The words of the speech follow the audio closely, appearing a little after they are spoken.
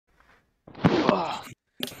Oh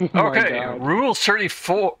my Okay, God. rule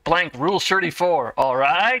 34, blank, rule 34,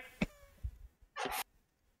 alright?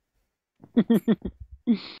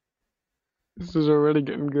 This is already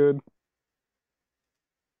getting good.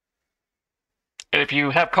 And if you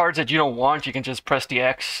have cards that you don't want, you can just press the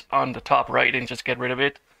X on the top right and just get rid of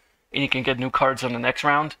it. And you can get new cards on the next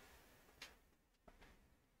round.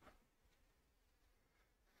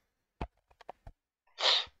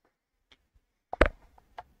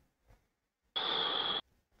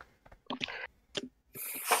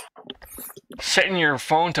 Setting your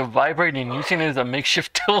phone to vibrate and using it as a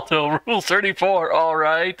makeshift dildo, rule 34,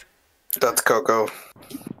 alright? That's Coco.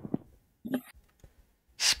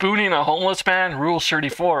 Spooning a homeless man, rule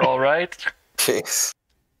 34, alright? Jeez.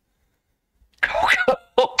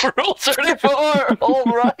 Coco, rule 34,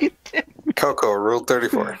 alright? Coco, rule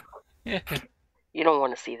 34. Yeah. You don't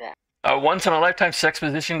want to see that. A once-in-a-lifetime sex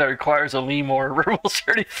position that requires a lemur, rule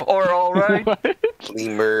 34, alright? What?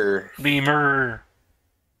 Lemur. Lemur.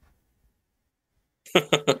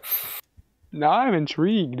 Now I'm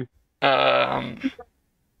intrigued.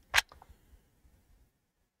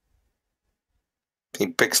 He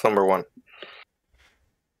picks number 1.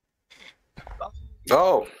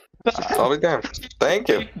 Oh, I'll be damned. Thank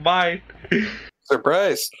you. Bye.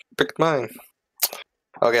 Surprise. Picked mine.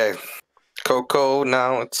 Okay. Coco,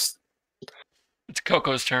 now it's... It's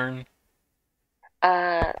Coco's turn.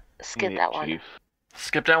 Skip that one. Chief.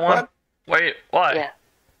 Skip that one? What? Wait, why? Yeah.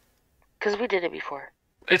 Because we did it before.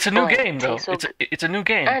 It's a new Blank, game, though. tastes so It's a new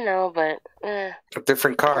game. I know, but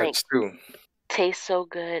Different cards, too. tastes so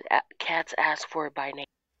good. Cats ask for it by name.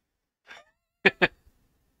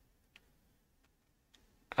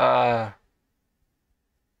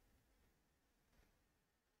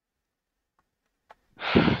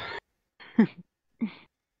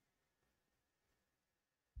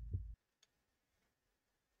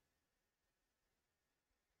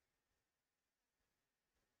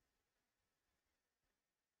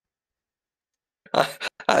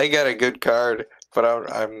 I got a good card, but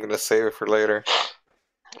I'm going to save it for later.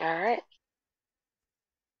 Alright.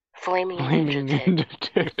 Flaming Flaming Ninja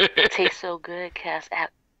Tit. Ninja. Tastes so good. Cats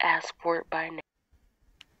ask for it by name.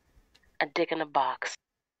 A dick in a box.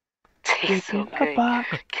 Tastes so good.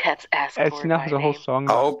 Cats ask for It's it now by the whole name. song.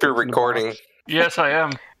 I about hope you're dicks in the recording. box. Yes, I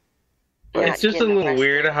am. You're It's not just a getting little arrested.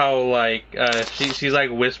 weird how like she's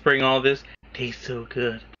like whispering all this. Tastes so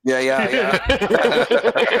good. Yeah.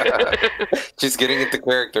 She's getting into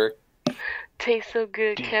character. Tastes so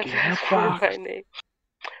good. Dick Cats in a ask for it box. by name.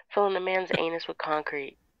 Filling a man's anus with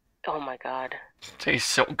concrete. Oh my god. Tastes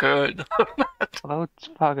so good. Floats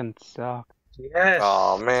fucking suck. Yes.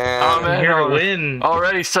 Oh man. Oh, I'm man. here to already- win.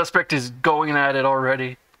 Already, suspect is going at it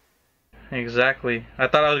already. Exactly. I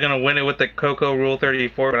thought I was gonna win it with the Coco Rule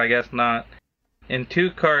 34, but I guess not. In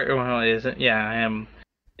 2 cards, well, is it? Yeah, I am.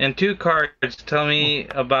 In 2 cards, tell me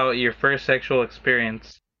about your first sexual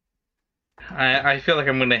experience. I feel like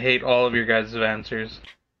I'm gonna hate all of your guys' answers.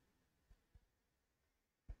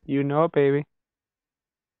 You know it, baby.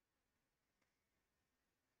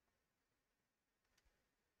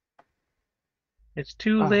 It's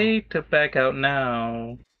too Oh. late to back out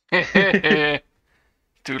now.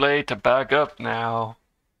 Too late to back up now.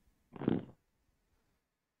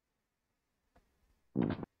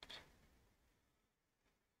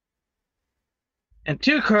 And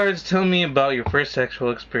 2 cards tell me about your first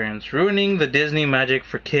sexual experience. Ruining the Disney magic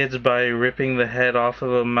for kids by ripping the head off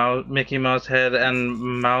of a Mickey Mouse head and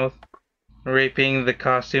mouth raping the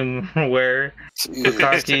costume wearer.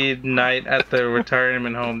 Bukkake night at the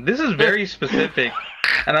retirement home. This is very specific,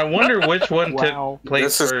 and I wonder which one Wow. took place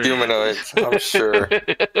This is first. humanoids, I'm sure.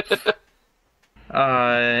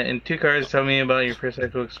 And 2 cards tell me about your first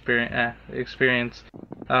sexual experience.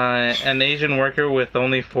 An Asian worker with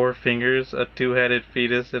only 4 fingers, a 2-headed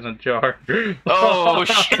fetus in a jar. Oh,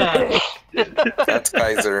 shit. That's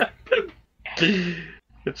Kaiser.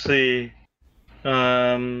 Let's see.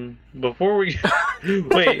 Before we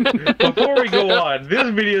before we go on, this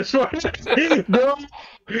video is no.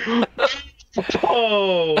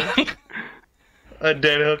 Oh, a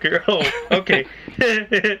dead hooker. Oh, okay.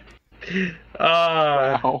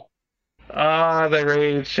 Wow. The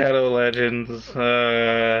Raid Shadow Legends.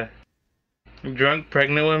 Drunk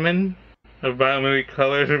pregnant women, a violently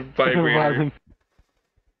colored vibrator.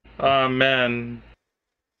 Oh man.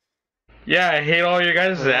 Yeah, I hate all your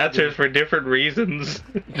guys' answers for different reasons.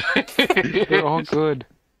 They're all good.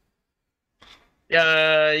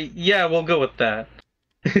 Yeah, we'll go with that.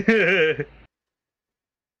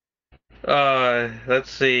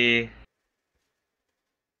 Let's see.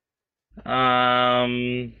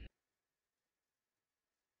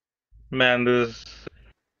 Man, this.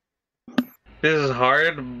 This is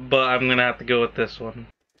hard, but I'm gonna have to go with this one.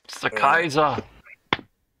 It's the Kaiser.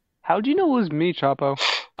 How'd you know it was me, Chapo?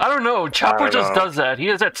 I don't know. Chopper don't just know. does that. He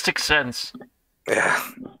has that sixth sense. Yeah.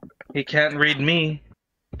 He can't read me.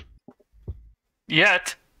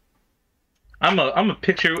 Yet. I'm a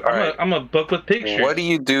picture. Alright. I'm a book with pictures. What do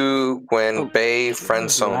you do when Oh, Bae friend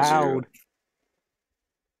zones you? Loud.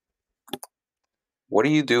 What do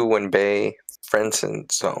you do when Bae friend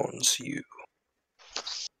zones you?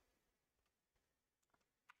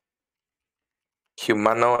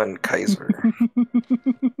 Humano and Kaiser.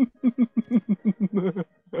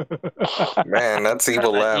 Man, that's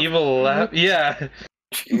evil laugh. Evil laugh. Yeah.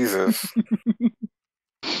 Jesus.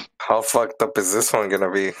 How fucked up is this one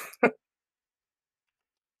gonna be?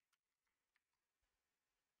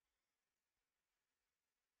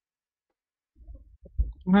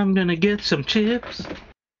 I'm gonna get some chips.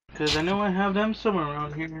 Because I know I have them somewhere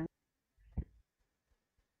around here.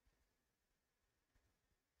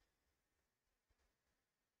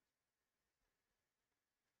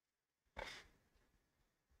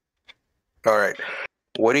 Alright.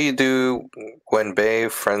 What do you do when Bae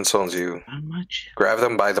friend zones you? How much? Grab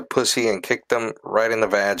them by the pussy and kick them right in the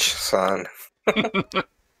vag, son.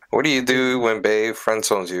 What do you do when Bae friend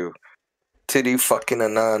zones you? Titty fucking a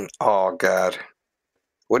nun. Oh god.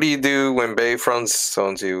 What do you do when Bae friend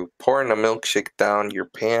zones you? Pouring a milkshake down your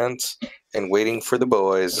pants and waiting for the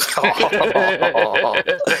boys.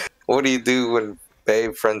 What do you do when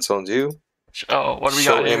Bae friend zones you? Oh, what do we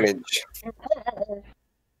Show got here? image.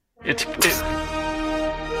 It's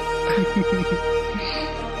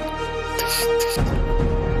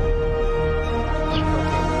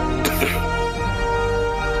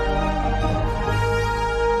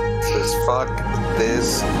Says fuck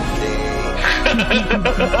this game.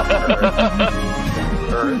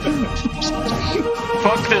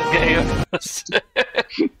 fuck this game.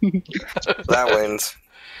 That wins.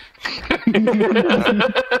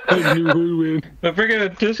 I knew who'd win. The freaking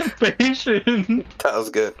anticipation. That was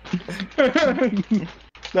good.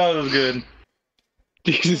 That was good.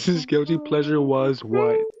 Jesus' guilty pleasure was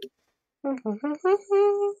what?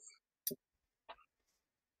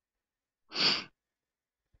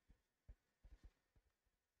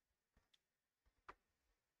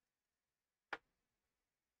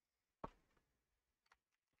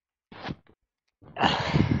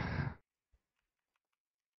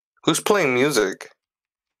 Who's playing music?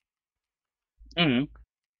 I'm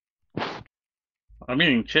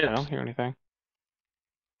eating I chips. don't hear anything.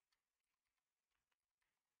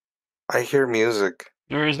 I hear music.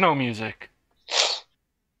 There is no music.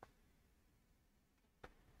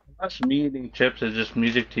 That's me eating chips is just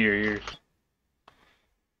music to your ears.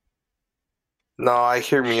 No, I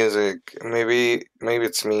hear music. Maybe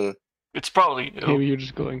it's me. It's probably you. Maybe you're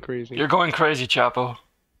just going crazy. You're going crazy, Chapo.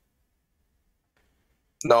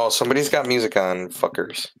 No, somebody's got music on,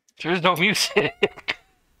 fuckers. There's no music.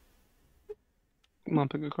 Come on,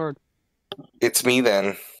 pick a card. It's me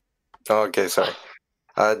then. Oh, okay, sorry.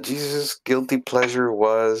 Jesus' guilty pleasure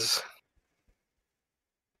was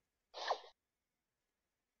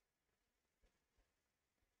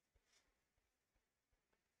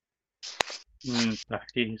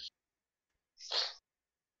Takis.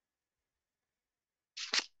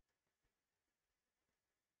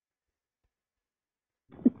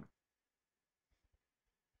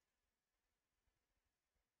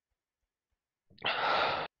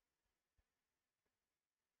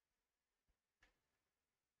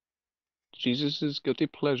 Jesus' guilty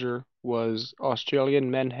pleasure was Australian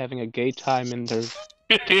men having a gay time in their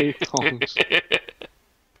cave thongs. It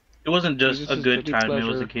wasn't just a Jesus' good guilty time, it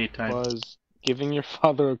was a pleasure gay time. was giving your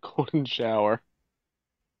father a golden shower.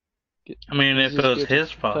 I mean, if it Jesus' was guilty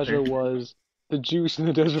his pleasure father. was the juice in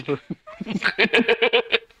the desert.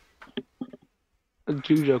 A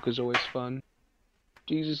Jew joke is always fun.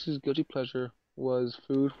 Jesus' guilty pleasure was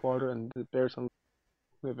food, water, and the bears on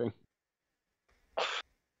living.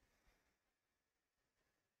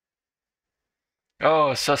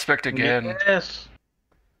 Oh, suspect again. Yes.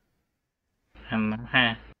 And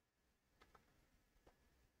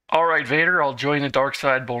Alright, Vader, I'll join the dark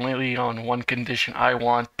side, but only on one condition. I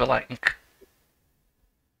want blank.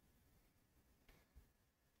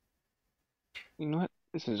 You know what?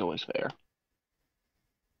 This is always fair.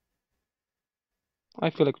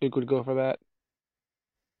 I feel like we could go for that.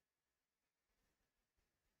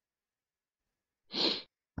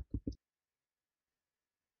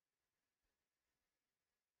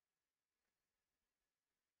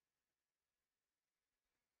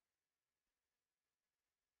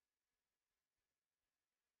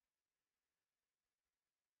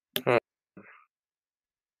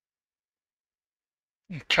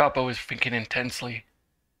 Chapo is thinking intensely.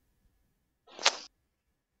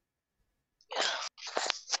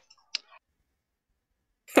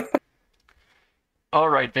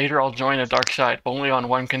 Alright, Vader, I'll join the dark side, but only on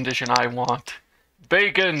one condition I want.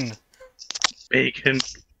 Bacon! Bacon.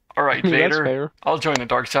 Alright, That's Vader, fair. I'll join the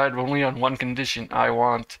dark side, but only on one condition I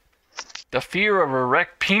want. The fear of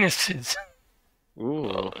erect penises.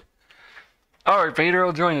 Ooh. Alright, Vader,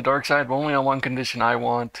 I'll join the dark side, but only on one condition I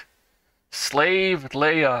want. Slave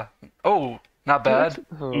Leia. Oh, not bad.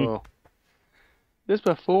 Oh. This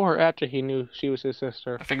before or after he knew she was his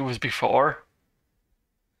sister? I think it was before.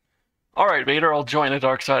 Alright, Vader, I'll join the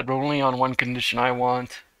dark side, but only on one condition I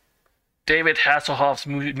want. David Hasselhoff's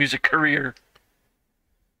music career.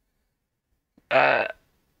 The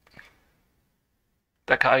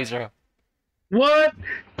Kaiser. What?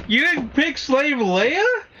 You didn't pick Slave Leia?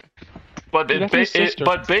 But Dude, that's his sister.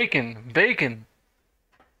 but bacon. Bacon's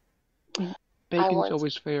want-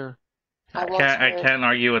 always fair. I can't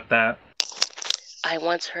argue with that. I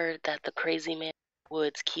once heard that the crazy man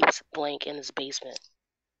Woods keeps blank in his basement.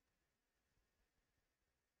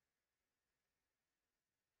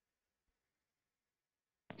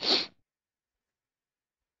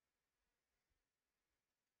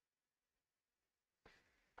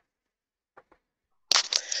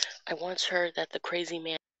 I once heard that the crazy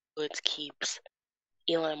man Woods keeps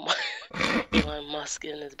Elon Musk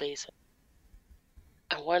in his basement.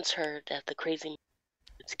 I once heard that the crazy man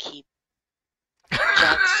Woods keep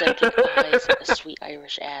Jacksepticeye's a sweet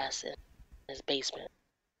Irish ass in his basement.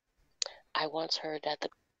 I once heard that the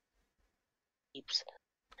keeps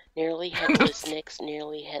nearly headless Nick's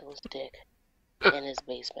nearly headless dick in his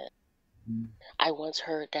basement. I once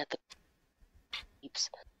heard that the keeps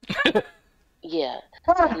yeah,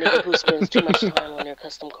 a nigga who spends too much time on their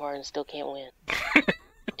custom car and still can't win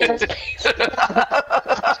in his basement.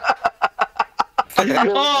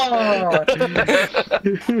 Oh!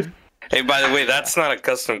 Hey, by the way, that's not a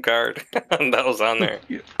custom card. That was on there.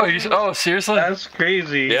 Oh, seriously? That's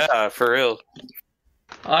crazy. Yeah, for real.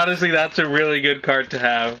 Honestly, that's a really good card to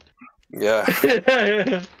have.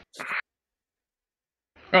 Yeah.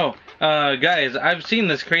 Oh, guys, I've seen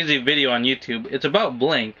this crazy video on YouTube. It's about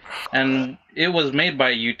Blink, and it was made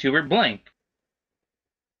by YouTuber Blink.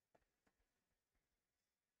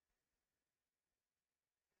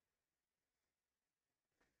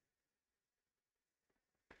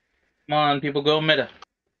 Come on, people, go meta.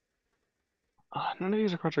 None of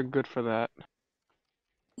these cards are good for that.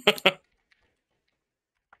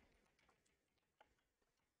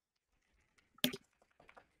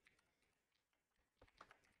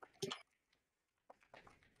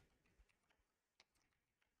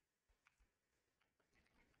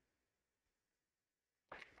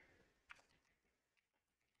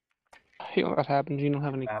 I hate when that happens. You don't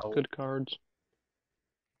have any Ow. good cards.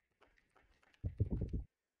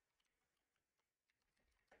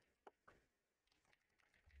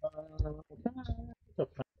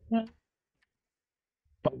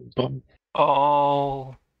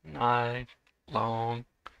 All night long.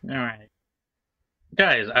 Alright.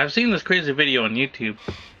 Guys, I've seen this crazy video on YouTube.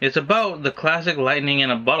 It's about the classic lightning in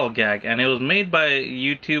a bottle gag, and it was made by a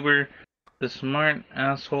YouTuber, the smart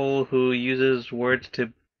asshole who uses words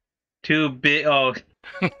too big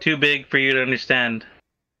for you to understand.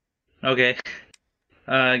 Okay.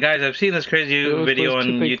 Guys, I've seen this crazy video on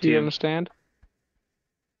too big for you to YouTube. understand?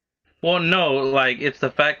 Well, no, like, it's the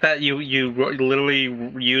fact that you literally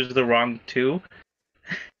used the wrong two.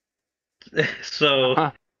 So,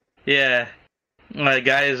 Uh-huh. yeah.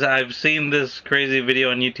 Guys, I've seen this crazy video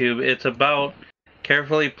on YouTube. It's about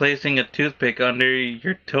carefully placing a toothpick under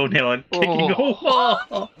your toenail and kicking a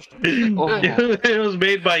wall. It was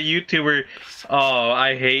made by YouTuber. Oh,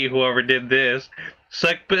 I hate whoever did this.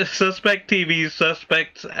 Suspect TV,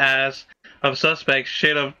 suspect's ass of suspects,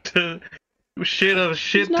 shit ton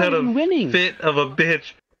of winning. fit of a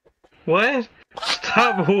bitch. What?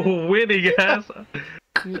 Stop winning, ass.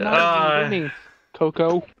 He's not even winning,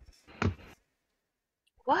 Coco.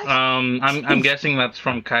 What? I'm guessing that's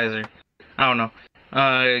from Kaiser. I don't know.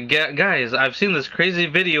 Guys, I've seen this crazy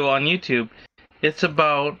video on YouTube. It's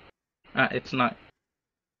about. It's not.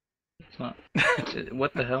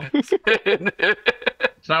 What the hell?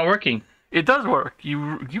 It's not working. It does work.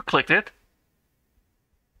 You clicked it.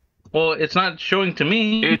 Well, it's not showing to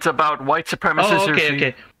me. It's about white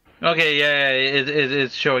supremacists. Oh, okay, yeah,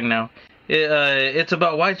 it's showing now. It's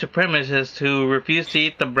about white supremacists who refuse to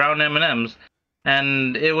eat the brown M&Ms,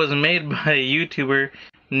 and it was made by YouTuber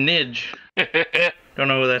Nidge. Don't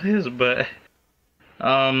know who that is, but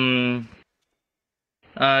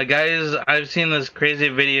guys, I've seen this crazy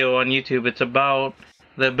video on YouTube. It's about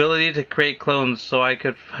the ability to create clones so I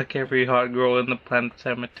could fuck every hot girl in the planet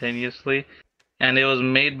simultaneously. And it was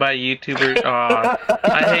made by YouTuber.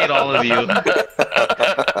 I hate all of you.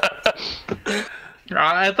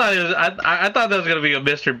 I thought it was. I thought that was gonna be a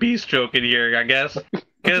Mr. Beast joke in here. I guess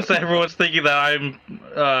everyone's thinking that I'm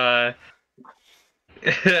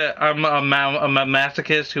I'm a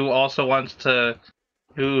masochist who also wants to,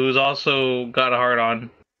 who's also got a heart on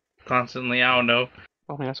constantly. I don't know.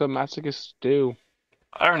 I mean, that's what masochists do.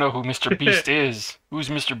 I don't know who Mr. Beast is. Who's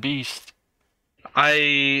Mr. Beast?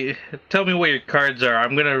 Tell me what your cards are.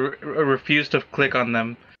 I'm gonna refuse to click on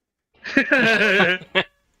them. This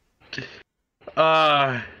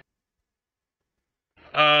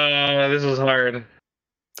is hard.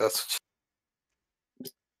 That's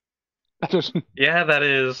That doesn't. Yeah, that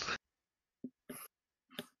is.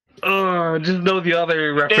 Just know the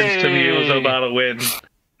other reference to me was about a win.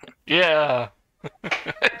 Yeah.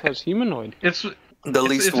 That's humanoid. It's the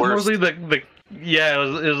least it's worst. mostly the yeah.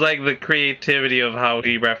 It was like the creativity of how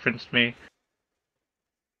he referenced me.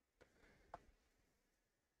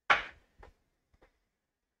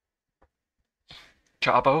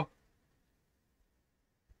 Chabo?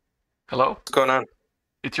 Hello? What's going on?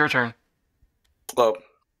 It's your turn. Well,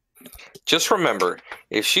 just remember,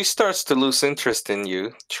 if she starts to lose interest in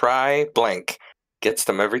you, try blank. Gets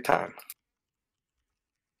them every time.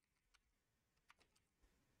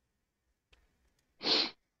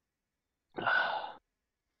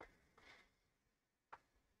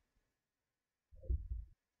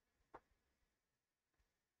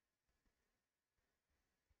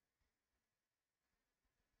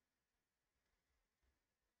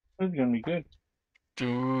 That's gonna be good.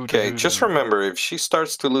 Okay, just remember, if she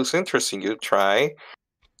starts to lose interest in you, try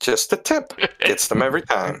just a tip. Gets them every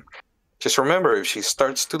time. Just remember, if she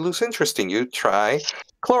starts to lose interest in you, try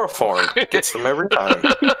chloroform. Gets them every time.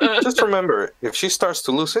 Just remember, if she starts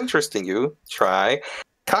to lose interest in you, try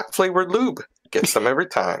cock-flavored lube. Gets them every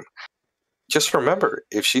time. Just remember,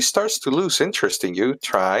 if she starts to lose interest in you,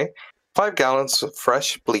 try 5 gallons of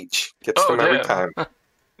fresh bleach. Gets them every time.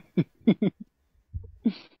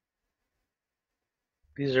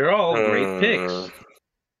 These are all great picks.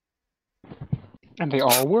 And they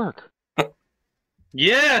all work.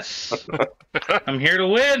 Yes! I'm here to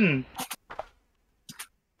win!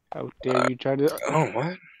 How dare you try to... Oh,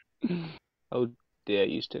 what? How dare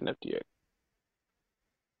you stand up to your...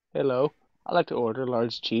 Hello, I'd like to order a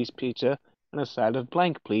large cheese pizza and a side of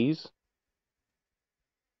blank, please.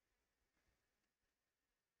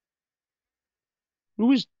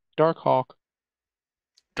 Who is Darkhawk?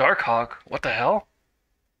 Darkhawk? What the hell?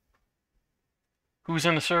 Who's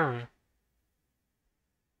in the server?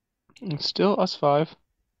 It's still us 5.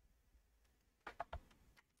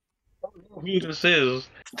 Who this is?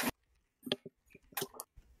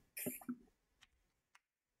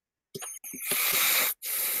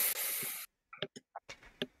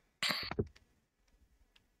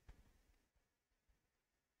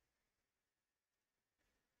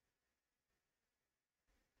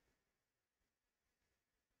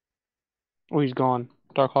 Oh, he's gone.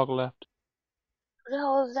 Darkhawk left. Who the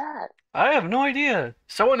hell is that? I have no idea.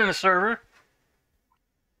 Someone in the server.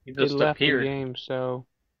 He They just left appeared. the game, so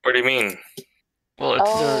What do you mean? Well, it's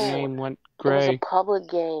Oh. their name went It was gray. a public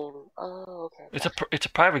game. Oh, okay. it's a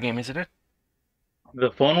private game, isn't it?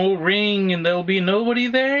 The phone will ring and there'll be nobody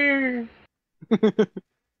there.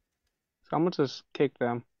 Someone just kicked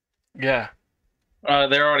them. Yeah.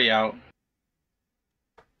 They're already out.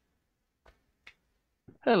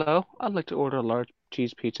 Hello, I'd like to order a large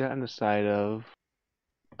cheese pizza and a side of...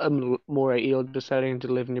 more eel deciding to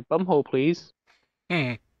live in your bumhole, please.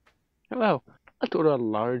 Hmm. Hello, I'd like to order a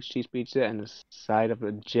large cheese pizza and a side of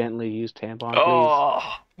a gently used tampon, please.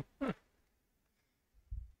 Oh.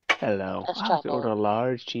 Hello, That's I'd like to Chapo. order a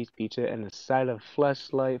large cheese pizza and a side of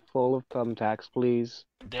fleshlight full of thumbtacks, please.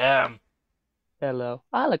 Damn. Hello,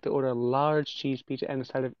 I'd like to order a large cheese pizza and a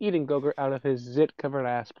side of eating Gogurt out of his zit-covered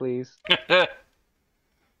ass, please.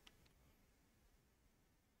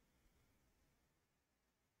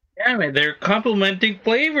 Damn it, they're complimenting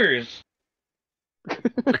flavors.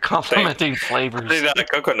 They're complimenting flavors. They got a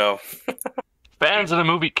coconut. Fans of the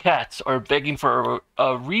movie Cats are begging for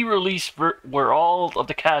a re-release where all of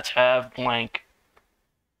the cats have blank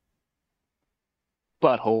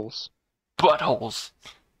Buttholes. buttholes.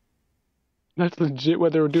 That's legit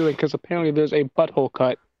what they were doing, because apparently there's a butthole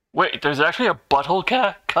cut. Wait, there's actually a butthole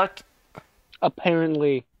cut?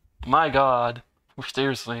 Apparently. My god.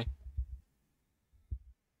 Seriously.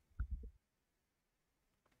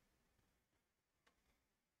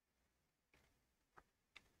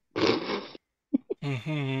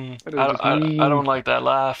 That is I just don't mean. like that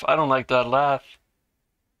laugh. I don't like that laugh.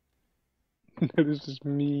 That is just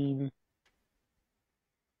mean.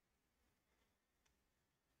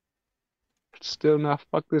 Still not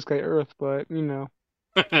fuck this guy Earth, but you know.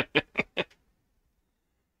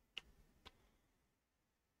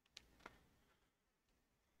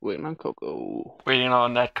 Waiting on Coco. Waiting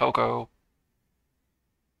on that Coco.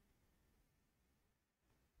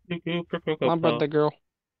 My birthday girl.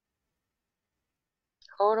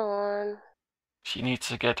 Hold on. She needs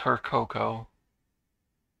to get her Coco.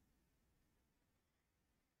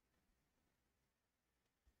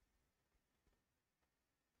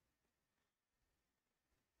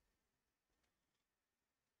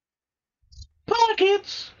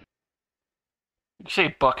 Pockets! You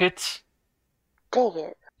say buckets? Dang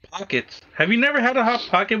it. Pockets. Have you never had a hot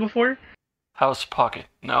pocket before? House pocket.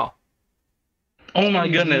 No. Oh my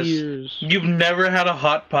These goodness. years. You've never had a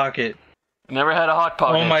hot pocket. Never had a hot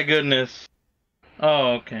pocket. Oh my goodness.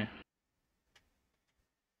 Oh, okay.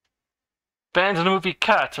 Fans of the movie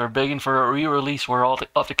Cats are begging for a re-release where all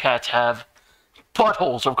of the cats have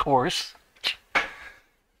buttholes, of course.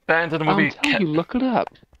 Fans of the movie I'm telling you, look it up.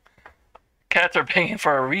 Cats are begging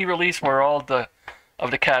for a re-release where all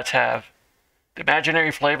of the cats have the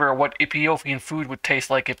imaginary flavor of what Ethiopian food would taste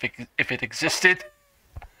like if it existed.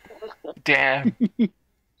 Damn.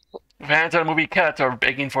 Fans of the movie Cats are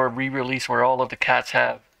begging for a re-release where all of the cats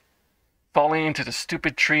have falling into the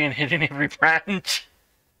stupid tree and hitting every branch.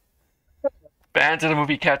 Fans of the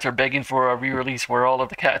movie Cats are begging for a re-release where all of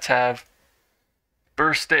the cats have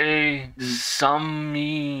birthday,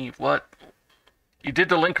 what? You did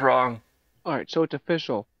the link wrong. Alright, so it's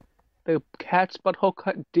official. The cat's butthole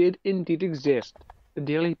cut did indeed exist. The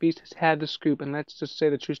Daily Beast has had the scoop, and let's just say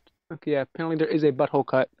the truth. Okay, yeah, apparently there is a butthole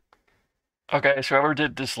cut. Okay, so whoever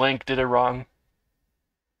did this link did it wrong.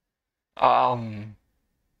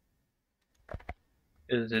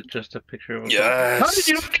 Is it just a picture of a Yes. How did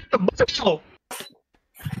you not get the butthole?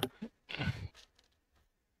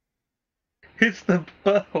 It's the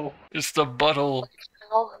butthole. It's the butthole.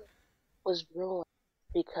 How was ruined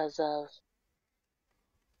because of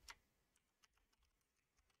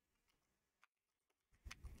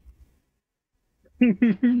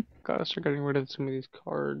Gotta start getting rid of some of these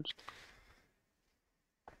cards.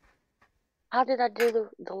 how did I do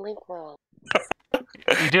the link wrong?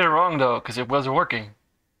 You did it wrong though, because it wasn't working.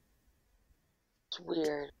 It's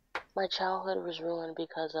weird. My childhood was ruined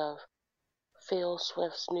because of Phil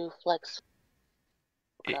Swift's new flex.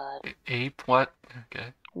 God. Ape? What?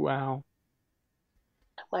 Okay. Wow.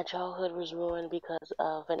 My childhood was ruined because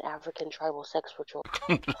of an African tribal sex ritual,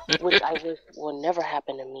 which I wish will never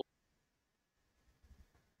happen to me.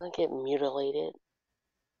 I get mutilated.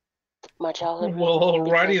 My childhood was Well,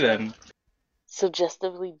 ruined alrighty because of then.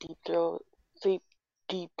 suggestively deep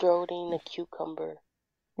throating a cucumber.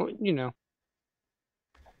 Well, you know.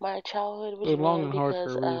 My childhood was They're long ruined and hard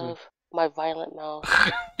because for a reason. of my violent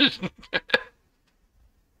mouth.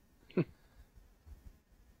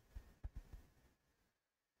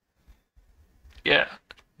 Yeah.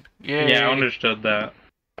 Yeah. Yeah, I understood that.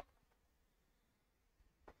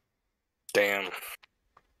 Damn.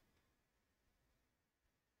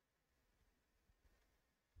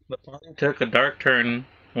 The party took a dark turn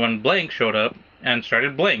when Blank showed up and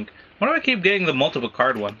started Blank. Why do I keep getting the multiple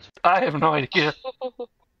card ones? I have no idea.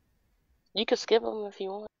 You can skip them if you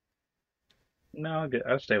want. No,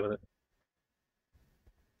 I'll stay with it.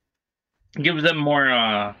 Gives them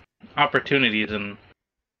more opportunities and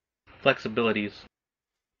flexibilities.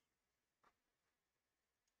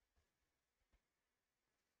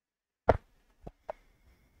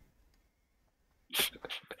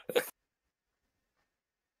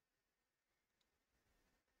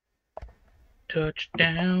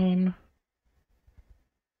 Touchdown.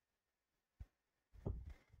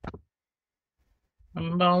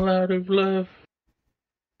 I'm all out of love.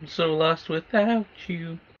 I'm so lost without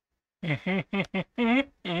you.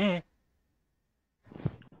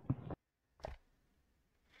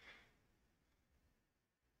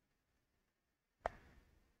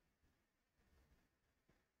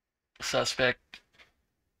 Suspect.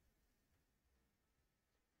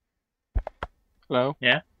 Hello?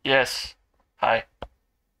 Yeah? Yes. Hi.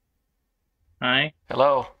 Hi.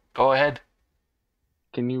 Hello. Go ahead.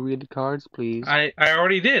 Can you read the cards, please? I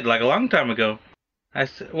already did, like a long time ago.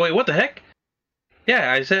 Wait, what the heck?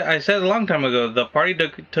 Yeah, I said a long time ago. The party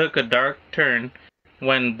took a dark turn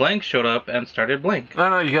when Blank showed up and started Blank.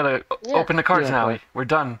 No, you gotta open the cards Yeah, now. but- We're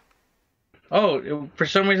done. Oh, for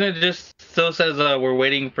some reason it just still says we're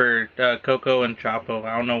waiting for Coco and Chapo.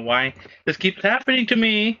 I don't know why. This keeps happening to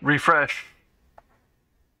me. Refresh.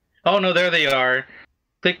 Oh no, there they are.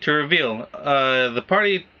 Click to reveal. The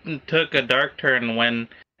party took a dark turn when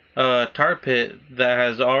a tar pit that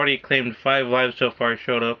has already claimed 5 lives so far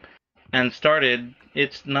showed up and started.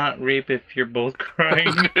 It's not rape if you're both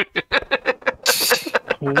crying.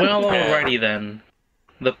 Well, alrighty then.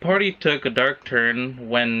 The party took a dark turn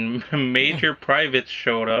when major privates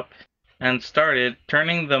showed up and started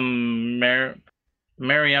turning the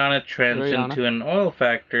Mariana Trench Mariana. into an oil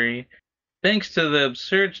factory thanks to the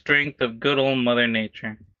absurd strength of good old Mother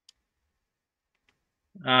Nature.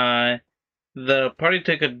 The party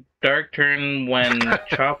took a dark turn when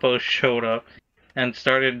Chapo showed up and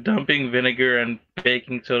started dumping vinegar and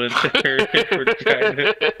baking soda into her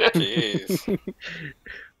vagina. Jeez.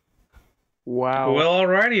 Wow. Well,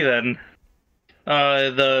 alrighty then.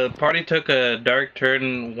 The party took a dark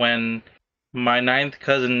turn when my 9th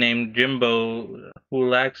cousin named Jimbo, who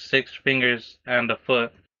lacks 6 fingers and a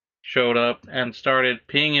foot, showed up and started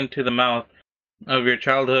peeing into the mouth of your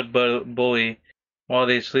childhood bully while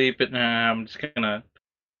they sleep. I'm just gonna.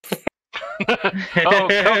 Oh,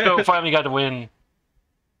 Coco finally got to win.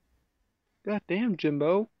 God damn,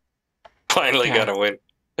 Jimbo. Finally Yeah. got a win.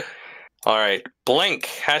 All right. Blank.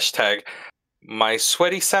 Hashtag my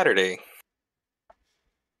sweaty Saturday.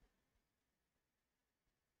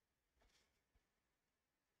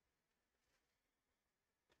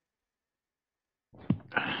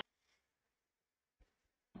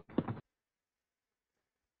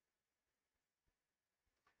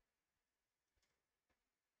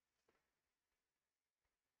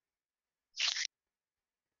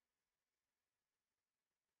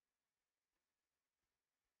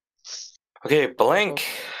 Okay, blank.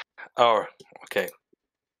 Oh, okay.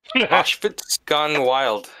 Auschwitz gone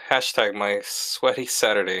wild. Hashtag my sweaty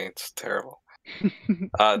Saturday. It's terrible.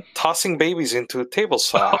 Tossing babies into a table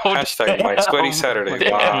saw. Oh, Hashtag my sweaty damn. Saturday.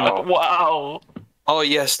 Damn. Wow. Wow. Oh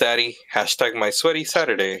yes, daddy. Hashtag my sweaty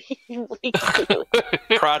Saturday.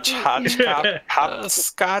 Crotch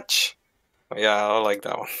hopscotch. Yeah, I like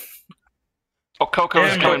that one. Oh, Coco's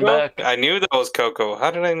Damn it. coming back. I knew that was Coco. How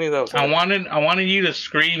did I knew that was I Coco? wanted you to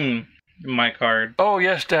scream my card. Oh,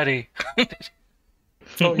 yes, Daddy.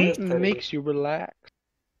 Oh, yes, What Daddy. makes you relax?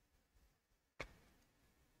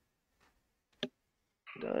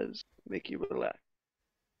 Does make you relax.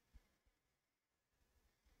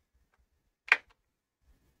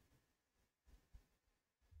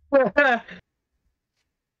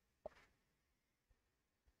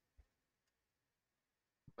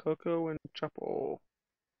 Coco and Chapo.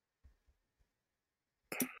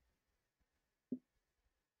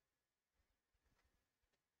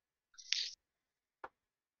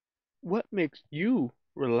 What makes you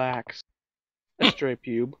relax? A stray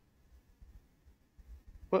pube.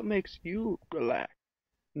 What makes you relax?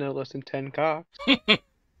 No less than 10 cocks.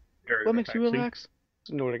 What makes you relax?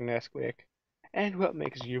 Snorting Nesquik. And what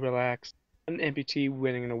makes you relax? An amputee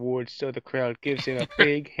winning an award so the crowd gives him a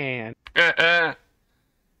big hand.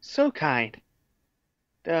 So kind.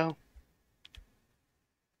 Though,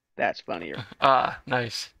 that's funnier.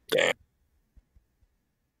 Nice.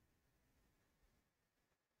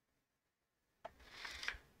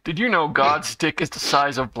 Did you know God's dick is the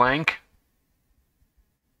size of blank?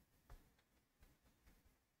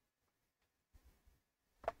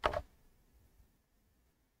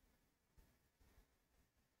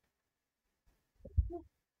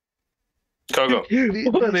 Coco. What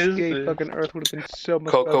The is escape this? fucking Earth would have been so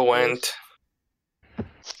much Coco better. went.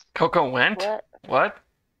 Coco went? What? What?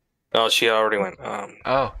 Oh, she already went.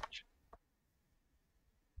 Oh.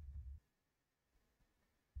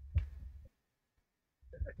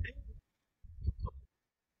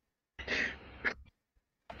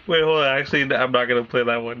 Wait, hold on. Actually, I'm not gonna play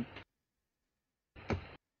that one.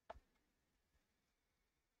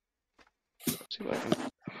 See if I can.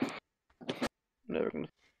 Never gonna.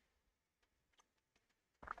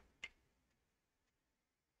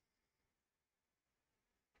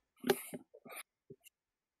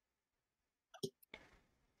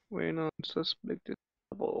 Waiting on suspected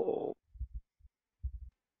level.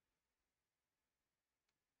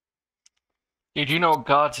 Did you know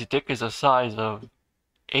God's dick is the size of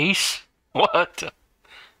Ace? What?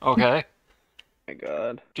 Okay. My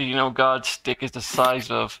God. Did you know God's dick is the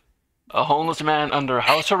size of a homeless man under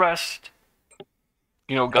house arrest?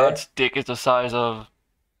 You know God's dick is the size of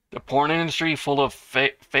the porn industry full of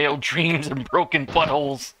failed dreams and broken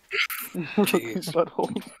buttholes. Jeez.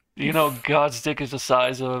 Butthole. You know God's dick is the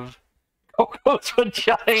size of Coco's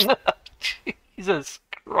vagina. Jesus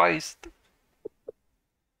Christ.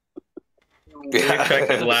 Wish I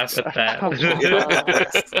could laugh at that.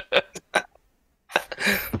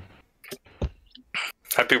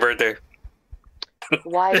 Happy birthday.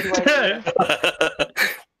 Why do I need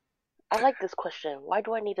I like this question. Why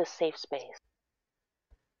do I need a safe space?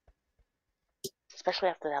 especially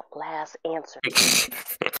after that last answer.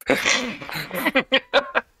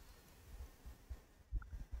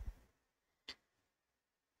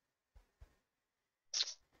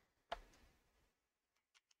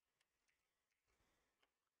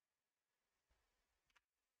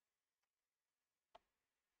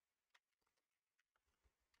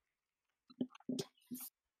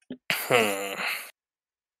 Hmm.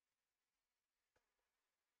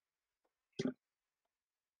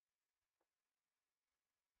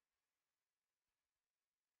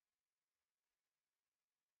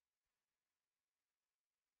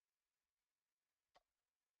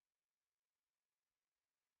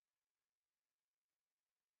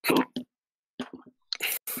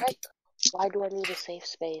 Why do I need a safe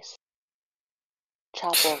space?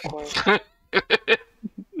 Chapo, of course.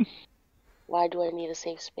 Why do I need a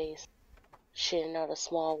safe space? Shitting out a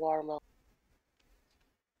small watermelon.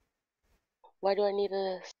 Why do I need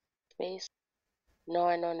a space?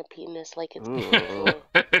 Gnawing on a penis like it's painful.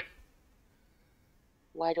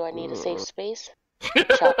 Why do I need a safe space?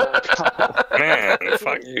 Chapo. Chapo. Man,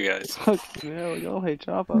 fuck you guys. Fucking hell, y'all hate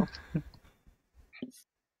Chapo.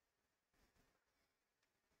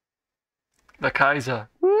 The Kaiser.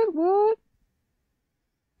 What?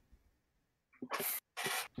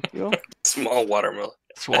 Yo. Small watermelon.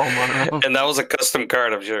 Swallow watermelon. And that was a custom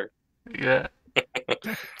card, I'm sure. Yeah.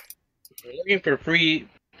 Looking for free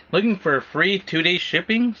 2-day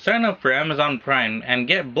shipping? Sign up for Amazon Prime and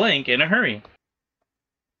get blank in a hurry.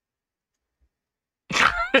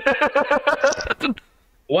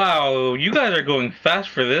 Wow, you guys are going fast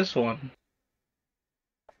for this one.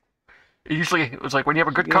 Usually, it was like when you have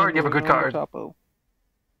a good card, you have a good card. Chapo.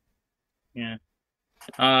 Yeah.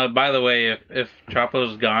 By the way, if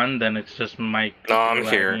Chapo's gone, then it's just Mike. No, I'm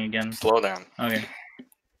here. Again. Slow down. Okay.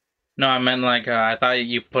 No, I meant like I thought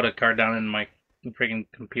you put a card down and my freaking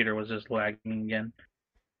computer was just lagging again.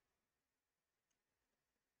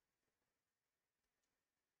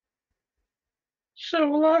 So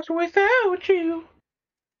lost without you.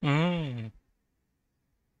 Mm.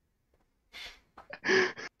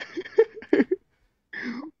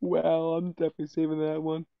 Wow, I'm definitely saving that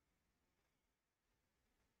one.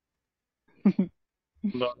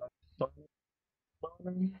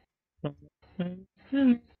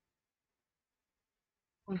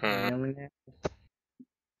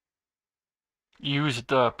 Use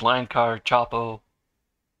the blind card, Chapo.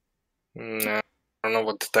 Nah, I don't know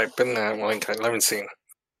what to type in that one. Let me see.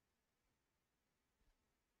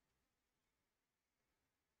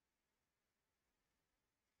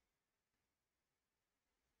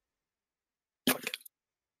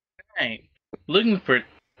 Hey, looking for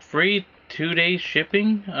free 2-day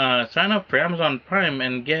shipping? Sign up for Amazon Prime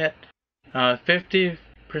and get 50%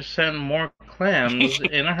 more clams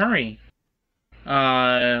in a hurry.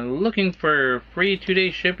 Looking for free 2-day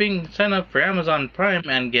shipping? Sign up for Amazon Prime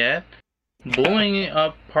and get blowing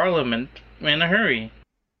up Parliament in a hurry.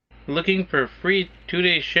 Looking for free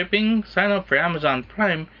 2-day shipping? Sign up for Amazon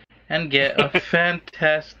Prime and get a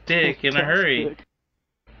fantastic in a hurry.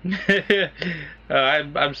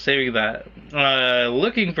 I'm saving that.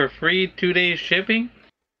 Looking for free 2-day shipping?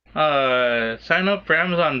 Sign up for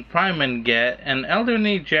Amazon Prime and get an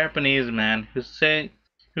elderly Japanese man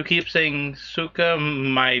who keeps saying "Suka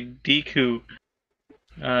my Deku."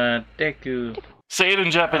 Deku. Say it in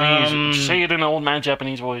Japanese. Say it in an old man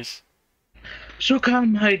Japanese voice. Suka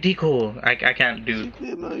my Deku. I can't do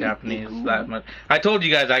Japanese that much. I told you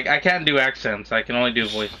guys I can't do accents. I can only do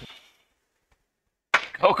voices.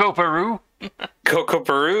 Coco Peru? Coco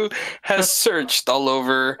Peru has searched all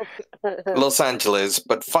over Los Angeles,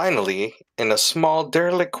 but finally, in a small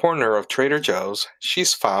derelict corner of Trader Joe's,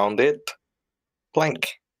 she's found it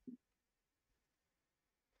blank.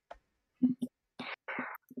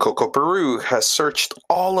 Coco Peru has searched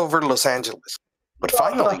all over Los Angeles, but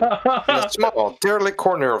finally, in a small derelict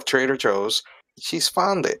corner of Trader Joe's, she's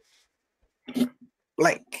found it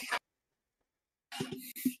blank.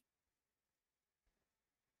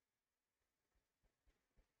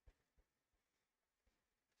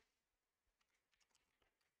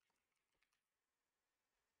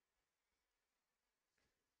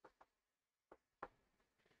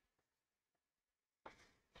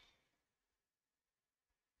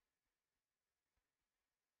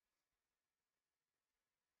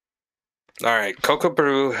 Alright, Coco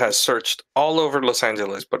Peru has searched all over Los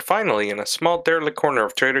Angeles, but finally, in a small derelict corner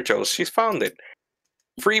of Trader Joe's, she's found it.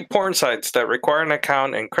 Free porn sites that require an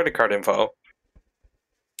account and credit card info.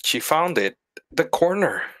 She found it. The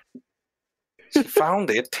corner. She found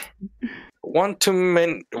it. One too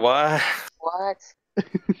many. What? What?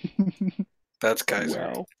 That's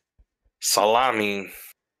Kaiser. Wow. Salami.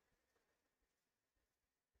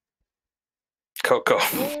 Coco.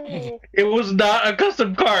 It was not a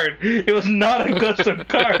custom card. It was not a custom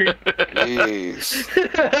card. Jeez.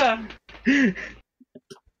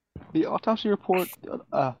 The autopsy report.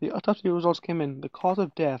 The autopsy results came in. The cause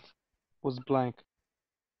of death was blank.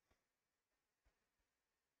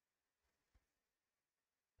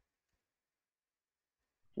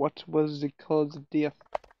 What was the cause of death?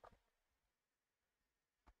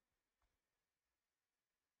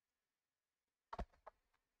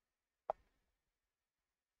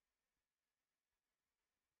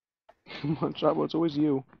 Come on, Chavo, it's always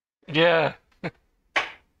you. Yeah. I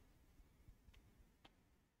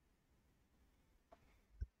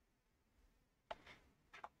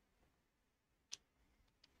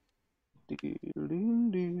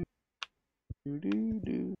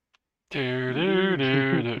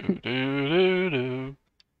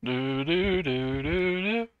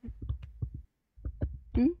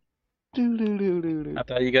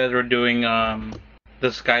thought you guys were doing the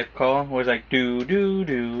Skype call where it's like do do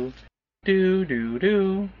do do do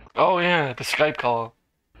do. Oh yeah, the Skype call.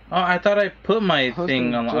 Oh, I thought I put my Hosting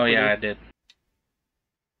thing on. Oh yeah, I did.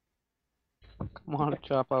 Come on,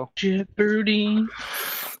 Chapo. Jeopardy.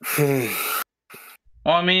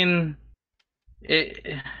 Well, I mean,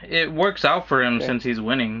 it works out for him since he's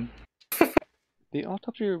winning. The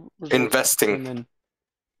autopsy results Investing. came in.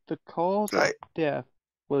 The cause Right. of death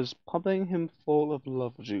was pumping him full of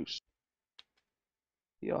love juice.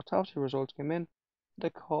 The autopsy results came in. The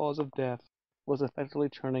cause of death was effectively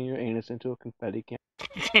turning your anus into a confetti can.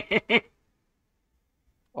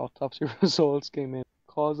 Autopsy results came in.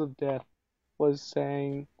 Cause of death was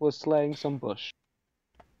slaying some bush.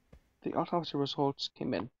 The autopsy results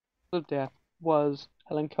came in. Cause of death was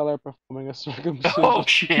Helen Keller performing a circumcision. Oh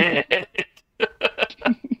shit.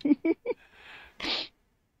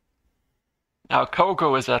 Now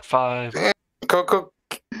Coco is at 5. Coco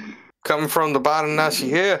coming from the bottom, now she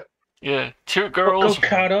here. Yeah, 2 girls.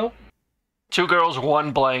 Avocado. 2 girls,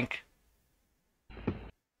 1 blank.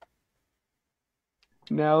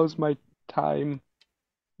 Now's my time.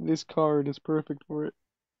 This card is perfect for it.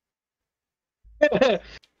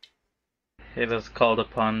 It is called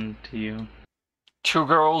upon to you. 2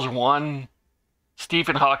 girls, 1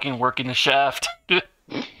 Stephen Hawking working the shaft.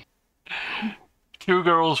 2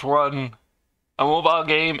 girls, 1 a mobile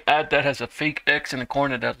game ad that has a fake X in the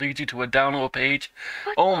corner that leads you to a download page.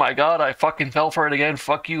 Oh my god, I fucking fell for it again.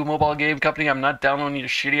 Fuck you, mobile game company. I'm not downloading your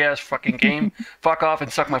shitty ass fucking game. Fuck off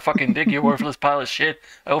and suck my fucking dick, you worthless pile of shit.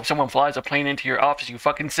 I hope someone flies a plane into your office, you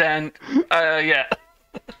fucking sand. Yeah.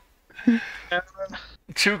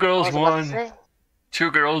 2 girls, 1.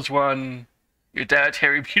 2 girls, 1. Your dad's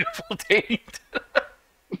hairy, beautiful date.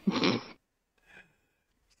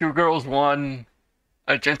 2 girls, 1.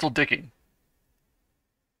 A gentle dicking.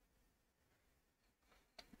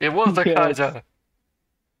 It was the Yes. Kaiser.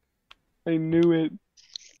 I knew it.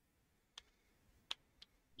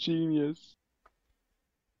 Genius.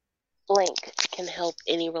 Blank can help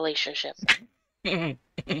any relationship.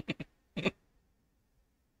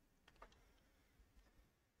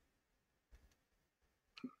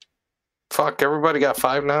 Fuck, everybody got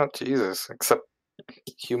 5 now? Jesus, except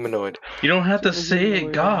humanoid. You don't have to say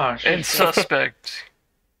it, gosh. And suspect.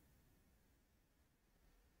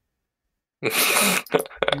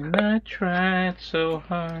 And I tried so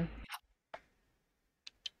hard.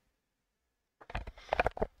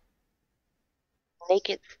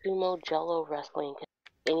 Naked sumo jello wrestling can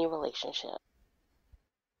help any relationship.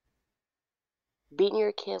 Beating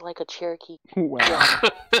your kid like a Cherokee Wow.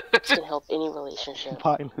 can help any relationship.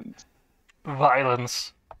 Violence.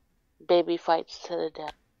 Violence. Baby fights to the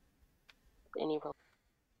death. Any relationship.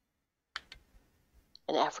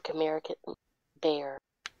 An African American bear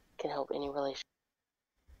can help any relationship.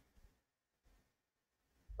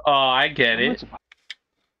 Oh, I get it.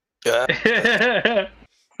 Yeah.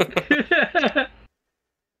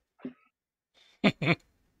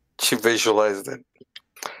 She visualized it.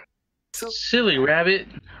 Silly rabbit.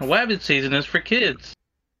 Wabbit season is for kids.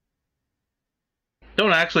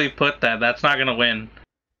 Don't actually put that. That's not gonna win.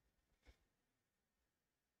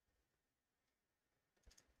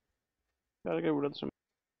 Gotta get rid of some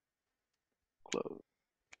clothes.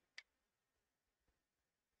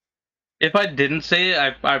 If I didn't say it,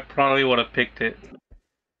 I probably would have picked it.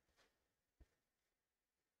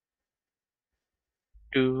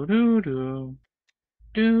 Do do do.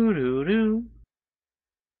 Do do do.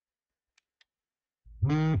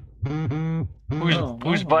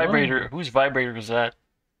 Whose vibrator is that?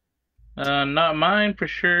 Not mine for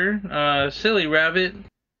sure. Silly rabbit.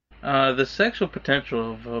 The sexual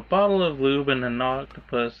potential of a bottle of lube and an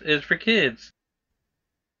octopus is for kids.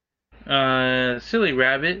 Silly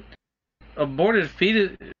rabbit. Aborted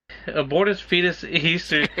fetus. Aborted fetus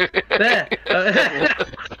Easter. I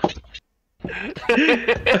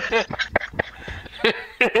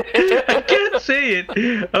can't say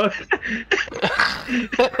it.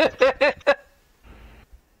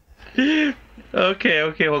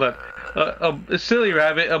 Okay, hold on. A silly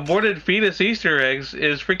rabbit. Aborted fetus Easter eggs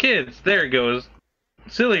is for kids. There it goes.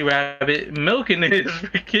 Silly rabbit. Milking it is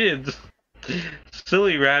for kids.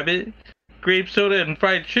 Silly rabbit. Grape soda and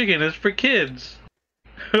fried chicken is for kids.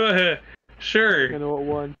 Sure. I know what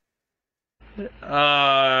one.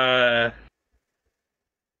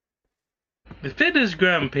 The fitness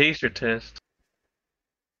gram pacer test.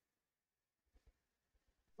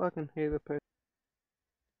 Fucking hate the pitch.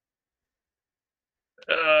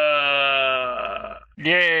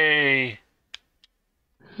 Yay!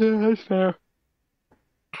 Yeah, that's fair.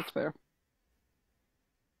 That's fair.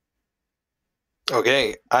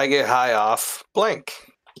 Okay, I get high off blank.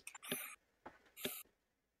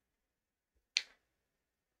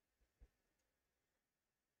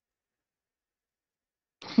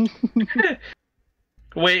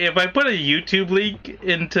 Wait, if I put a YouTube link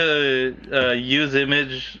into use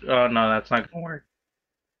image, oh no, that's not gonna work.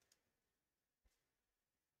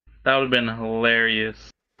 That would have been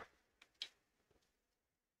hilarious.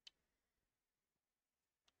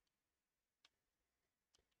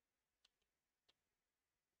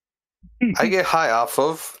 I get high off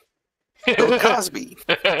of Bill Cosby.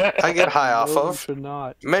 I get high off No, you of should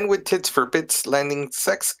not. men with tits for bits landing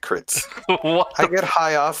sex crits. What I the get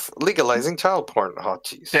high off legalizing child porn. Oh,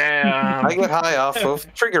 jeez. damn? I get high off of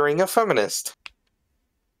triggering a feminist.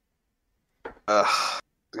 Ugh,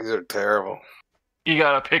 these are terrible. You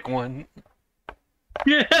gotta pick one.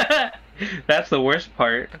 That's the worst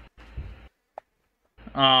part.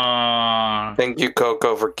 Thank you,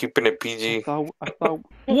 Coco, for keeping it I PG. thought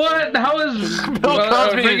What? How is Bill a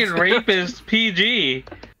Cosby freaking is- rapist PG?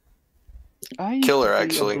 I used Killer, to be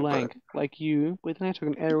actually, a blank like you, but then I took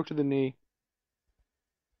an arrow to the knee.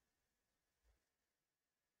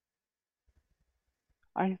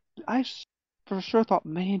 I for sure thought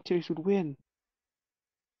man titties would win.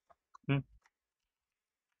 Hmm.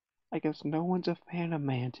 I guess no one's a fan of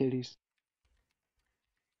man titties.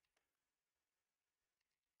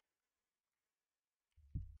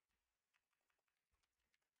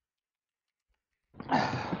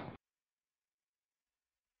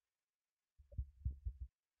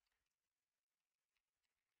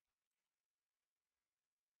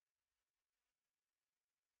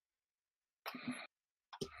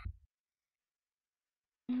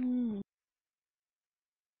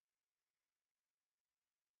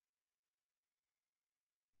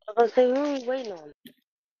 I was gonna say, what are we waiting on?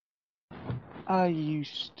 I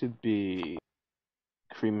used to be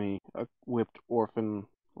creamy, a whipped orphan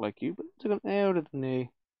like you, but took an arrow to the knee.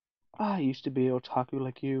 I used to be otaku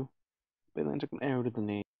like you, but then took an arrow to the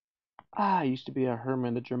knee. I used to be a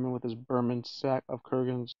Herman the German with his Berman sack of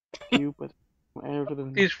Kurgans like you, but took an arrow to the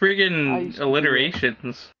knee. These I freaking used to be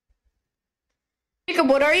alliterations. Jacob,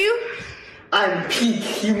 what are you? I'm peak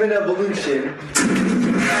human evolution.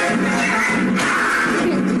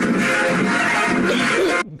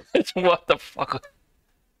 What the fuck?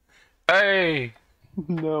 Hey!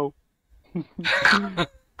 No.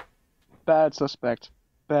 Bad suspect.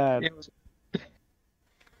 Bad.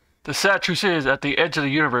 The sad truth is, at the edge of the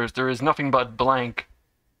universe, there is nothing but blank.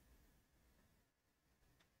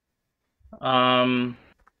 My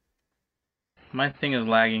thing is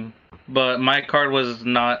lagging, but my card was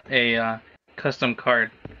not a custom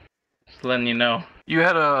card. Just letting you know. You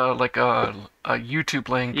had a YouTube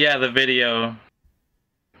link. Yeah, the video.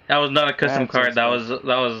 That was not a custom That's card. That awesome.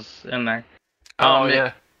 was in there. Oh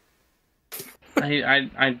yeah.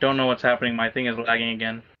 I don't know what's happening. My thing is lagging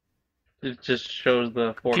again. It just shows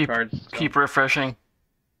the four cards. So. Keep refreshing.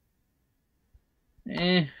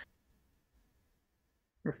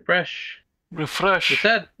 Refresh. Refresh. Is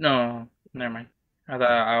that no? Never mind. I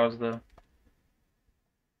thought I was the.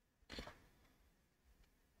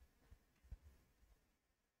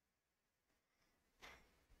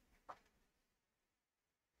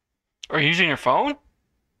 Are you using your phone?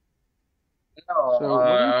 No, So, what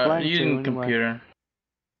are you planning to using anyway? computer.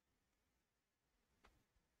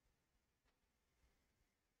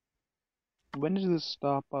 When does this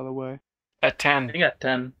stop, by the way? At I 10. think at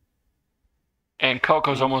 10. And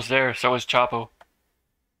Coco's almost there, so is Chapo.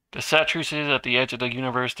 The sad truth is, at the edge of the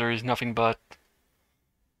universe, there is nothing but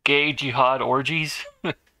gay jihad orgies.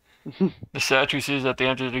 The sad truth is, at the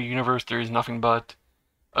edge of the universe, there is nothing but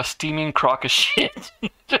a steaming crock of shit.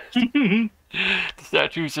 The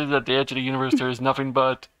sad truth is, at the edge of the universe, there is nothing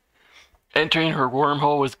but entering her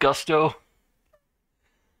wormhole with gusto.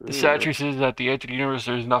 The sad truth is that at the edge of the universe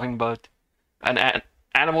there is nothing but an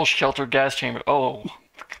animal shelter gas chamber. Oh.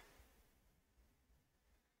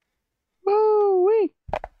 Woo wee!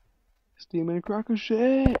 Steaming cracker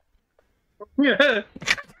shit. Yeah.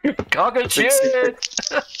 Cock shit!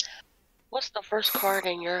 What's the first card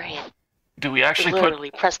in your hand? Do we actually Literally,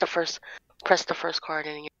 press the first card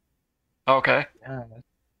in your. Okay. Yeah.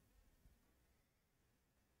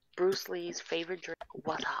 Bruce Lee's favorite drink,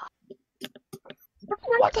 water.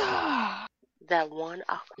 Water. That one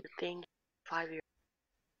awkward thing, 5 years.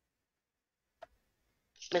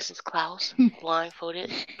 Mrs. Klaus,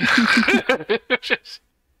 blindfolded,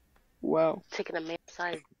 Wow. taking a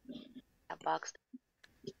man-sized cat box.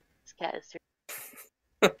 This cat is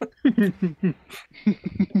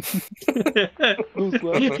Those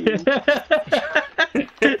last two.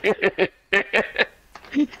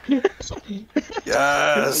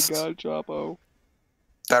 Yes. Oh my god, Chapo.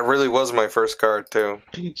 That really was my first card too.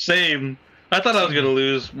 Same. I thought I was gonna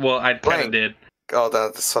lose. Well, I kind Blank. of did. Oh,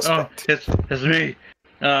 that's Oh, suspect. it's me.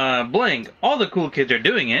 Blank. All the cool kids are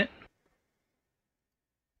doing it.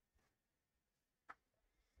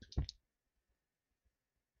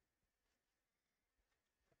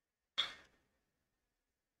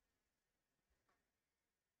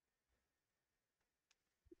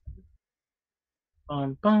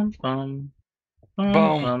 Bum bum bum.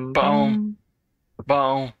 Boom, boom.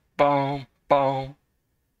 Boom, boom, boom.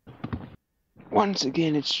 Once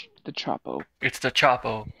again, it's the Chapo. It's the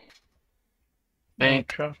Chapo. Ain't,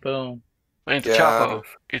 Chapo. ain't the Yeah. Chapo.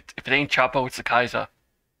 If it ain't Chapo, it's the Kaiser.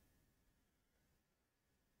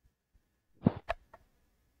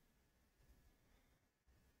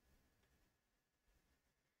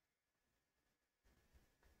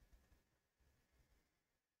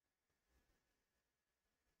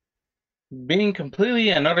 Being completely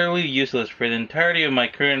and utterly useless for the entirety of my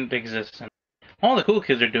current existence. All the cool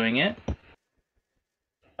kids are doing it.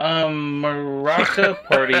 Maraca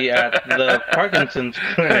party at the Parkinson's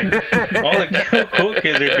clinic. All the cool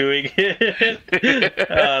kids are doing it.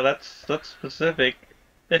 That's specific.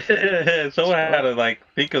 Someone had to like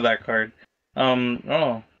think of that card.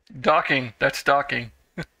 Oh. Docking. That's docking.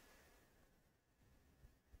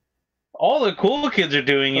 All the cool kids are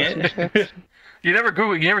doing it. You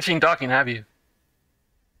never seen docking, have you?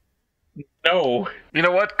 No. You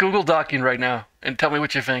know what? Google docking right now and tell me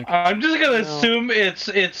what you think. I'm just gonna No. assume it's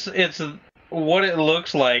what it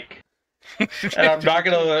looks like, and I'm not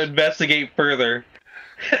gonna investigate further.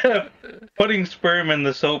 Putting sperm in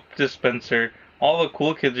the soap dispenser. All the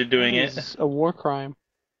cool kids are doing it. It's a war crime.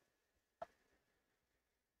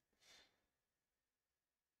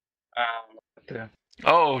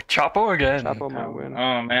 Oh, Chapo again. Chapo might win.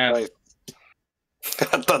 Oh man. Right.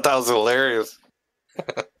 I thought that was hilarious.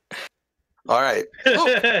 All right.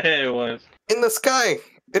 Look, It was. in the sky,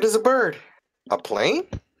 it is a bird. A plane?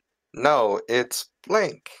 No, it's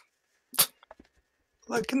blank.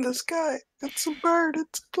 Look in the sky. It's a bird.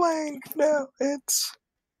 It's a plane. No, it's.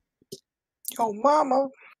 Yo, mama.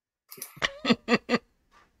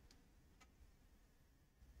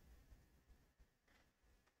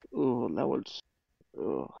 Oh, that was.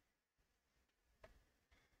 Oh.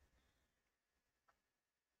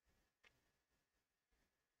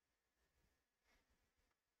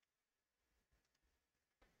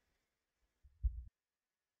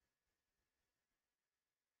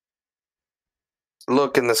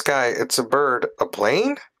 Look in the sky. It's a bird. A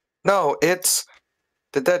plane? No, it's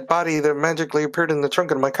the dead body that magically appeared in the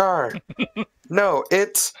trunk of my car. No,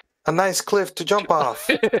 it's a nice cliff to jump off.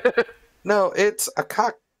 No, it's a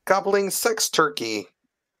cock gobbling sex turkey.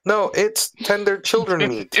 No, it's tender children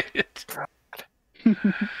meat.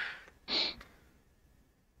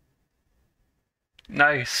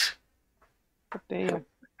 Nice. Damn.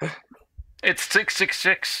 It's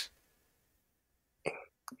 666.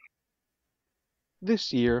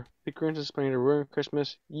 This year, the Grinch is planning to ruin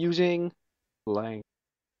Christmas using blank.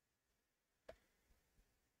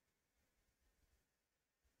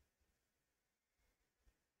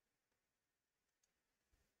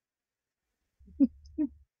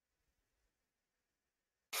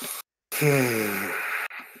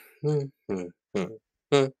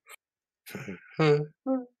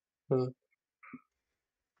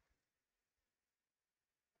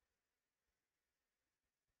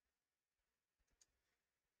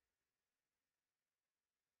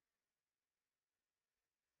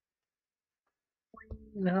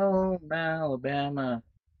 No, Alabama.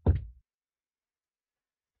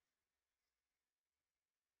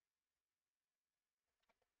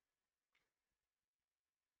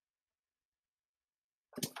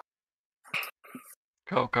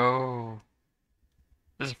 Coco.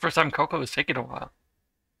 This is the first time Coco has taken a while.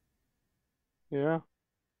 Yeah.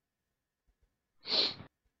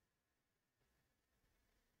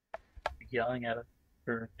 Yelling at it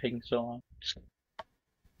for taking so long.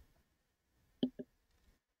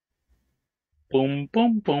 Boom,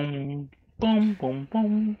 boom, boom. Boom, boom,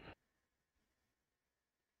 boom.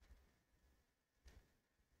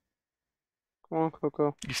 Come on,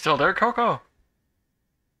 Coco. You still there, Coco?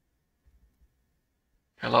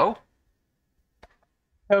 Hello?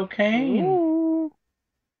 Cocaine. Ooh.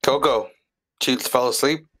 Coco, Cheats fell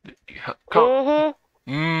asleep. Uh-huh.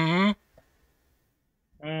 Mm-hmm.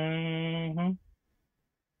 Mm-hmm.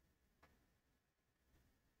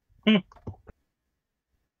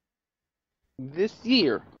 This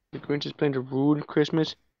year, the Grinch is planning to ruin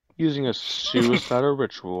Christmas using a suicidal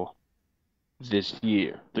ritual. This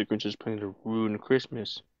year, the Grinch is planning to ruin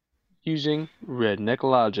Christmas using redneck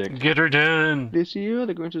logic. Get her done. This year,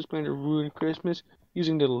 the Grinch is planning to ruin Christmas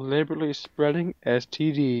using deliberately spreading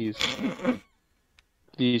STDs.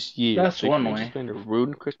 This year, That's the one Grinch way. is planning to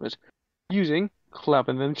ruin Christmas using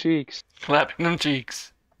clapping them cheeks. Clapping them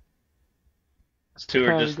cheeks. These two are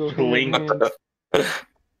Trying to just go hand in linked. hand.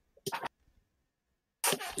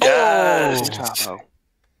 Yes. Chapo.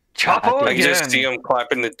 Chapo I can just again. see him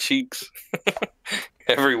clapping the cheeks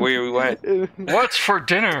everywhere we went. What's for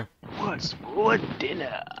dinner? What's for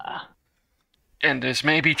dinner? And this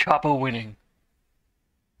may be Chapo winning.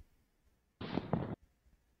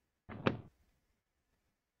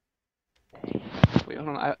 Wait, hold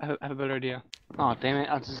on. I have a better idea. Oh, damn it.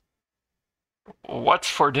 I'll just... What's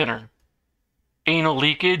for dinner? Anal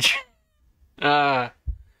leakage?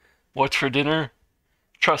 What's for dinner?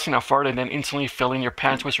 Trusting a fart and then instantly filling your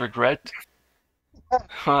pants with regret?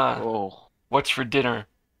 Oh. What's for dinner?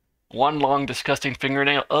 One long disgusting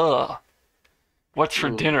fingernail? Ugh. What's for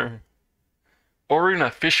Ugh. dinner? Ordering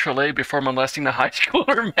a fish fillet before molesting the high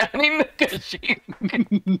schooler manning the casino.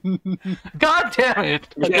 God damn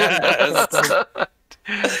it! Yes.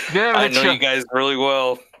 Damn I it, know you guys really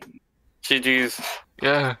well. GG's.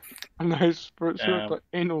 Yeah. A nice first Yeah. like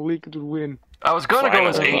anal leakage would win. I was gonna go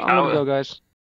with Finally. eight. I'm gonna go, guys.